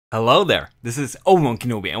Hello there, this is Obi-Wan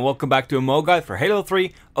Kenobi and welcome back to a Moa guide for Halo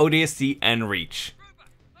 3, ODST and Reach.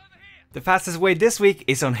 The fastest way this week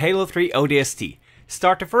is on Halo 3 ODST.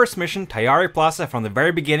 Start the first mission, Tayari Plaza, from the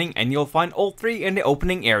very beginning and you'll find all three in the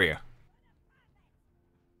opening area.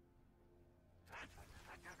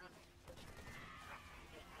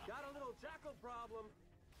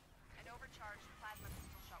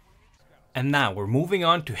 And now we're moving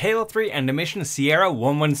on to Halo 3 and the mission Sierra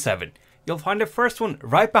 117. You'll find the first one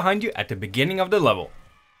right behind you at the beginning of the level.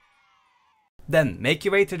 Then make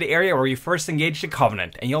your way to the area where you first engage the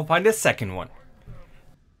Covenant and you'll find the second one.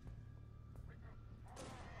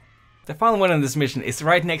 The final one on this mission is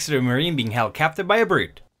right next to the Marine being held captive by a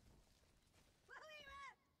brute.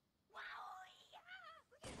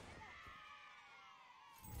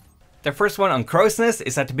 The first one on Crow's Nest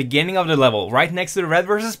is at the beginning of the level, right next to the Red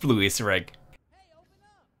vs Blue Easter egg.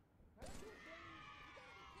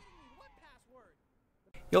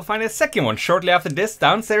 You'll find a second one shortly after this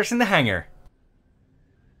downstairs in the hangar.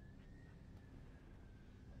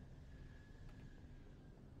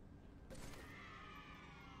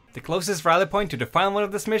 The closest rally point to the final one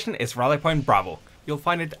of this mission is Rally Point Bravo. You'll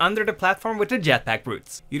find it under the platform with the jetpack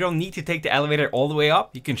brutes. You don't need to take the elevator all the way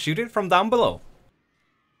up, you can shoot it from down below.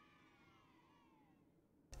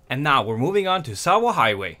 And now we're moving on to Sawa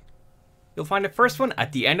Highway. You'll find the first one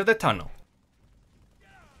at the end of the tunnel.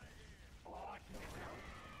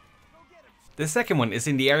 The second one is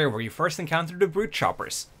in the area where you first encounter the brute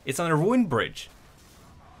choppers. It's on a ruined bridge.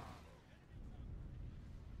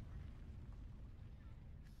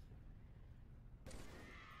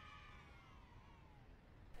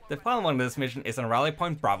 The final one of this mission is on Rally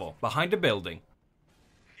Point Bravo, behind the building.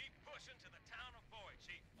 Keep pushing to the town of Boy,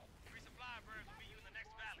 Chief. Resupply birds will be you in the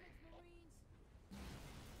next valley.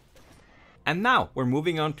 And now we're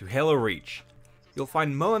moving on to Halo Reach. You'll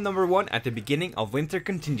find Moa number 1 at the beginning of Winter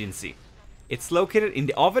Contingency. It's located in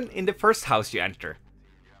the oven in the first house you enter.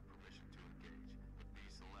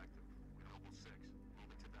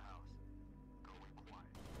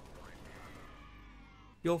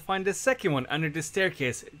 You'll find the second one under the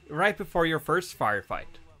staircase right before your first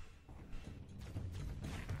firefight.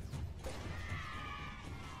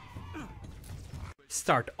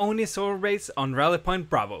 Start only solo base on Rally Point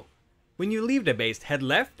Bravo. When you leave the base, head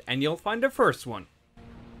left and you'll find the first one.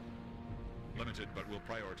 Limited, but we'll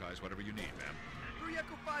prioritize whatever you need, ma'am.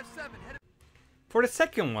 For the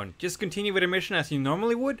second one, just continue with the mission as you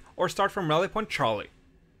normally would, or start from Rally Point Charlie.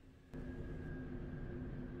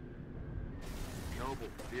 Noble,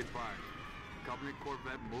 be advised. Company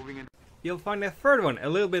Corvette moving in. You'll find the third one a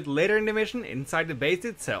little bit later in the mission inside the base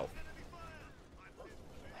itself.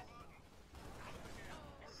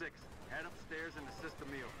 6, head upstairs and assist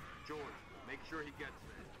Emil. George, make sure he gets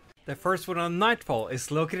there. The first one on Nightfall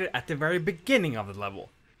is located at the very beginning of the level.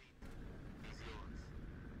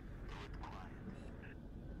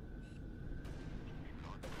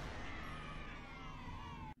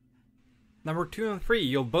 Number 2 and 3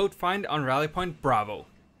 you'll both find on Rally Point Bravo.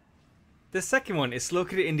 The second one is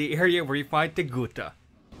located in the area where you fight the Guta.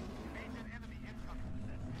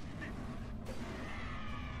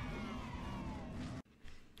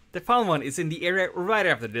 The final one is in the area right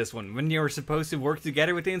after this one, when you're supposed to work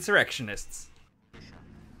together with the insurrectionists.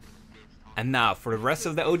 And now for the rest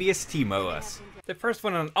of the ODST MOAs. The first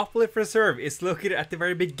one on Uplift Reserve is located at the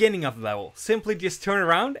very beginning of the level. Simply just turn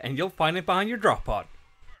around and you'll find it behind your drop pod.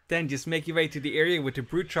 Then just make your way to the area with the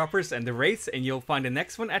brute choppers and the wraiths and you'll find the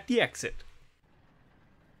next one at the exit.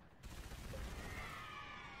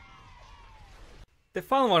 The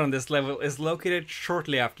final one on this level is located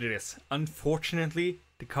shortly after this. Unfortunately,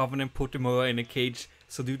 the Covenant put the Moa in a cage,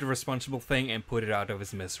 so do the responsible thing and put it out of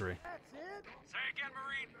its misery. Say again,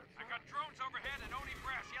 Marine. I got drones overhead and Oni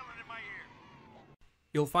brass yelling in my ear.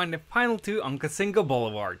 You'll find the final two on Kasinga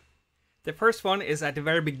Boulevard. The first one is at the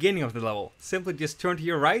very beginning of the level. Simply just turn to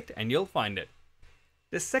your right and you'll find it.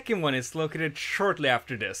 The second one is located shortly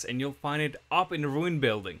after this and you'll find it up in the ruined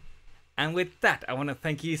building. And with that, I want to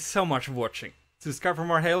thank you so much for watching. Subscribe for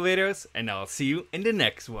more Halo videos and I'll see you in the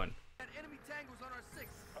next one. Enemy tangos on our 6.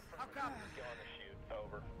 How copy? On the shoot,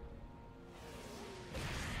 over.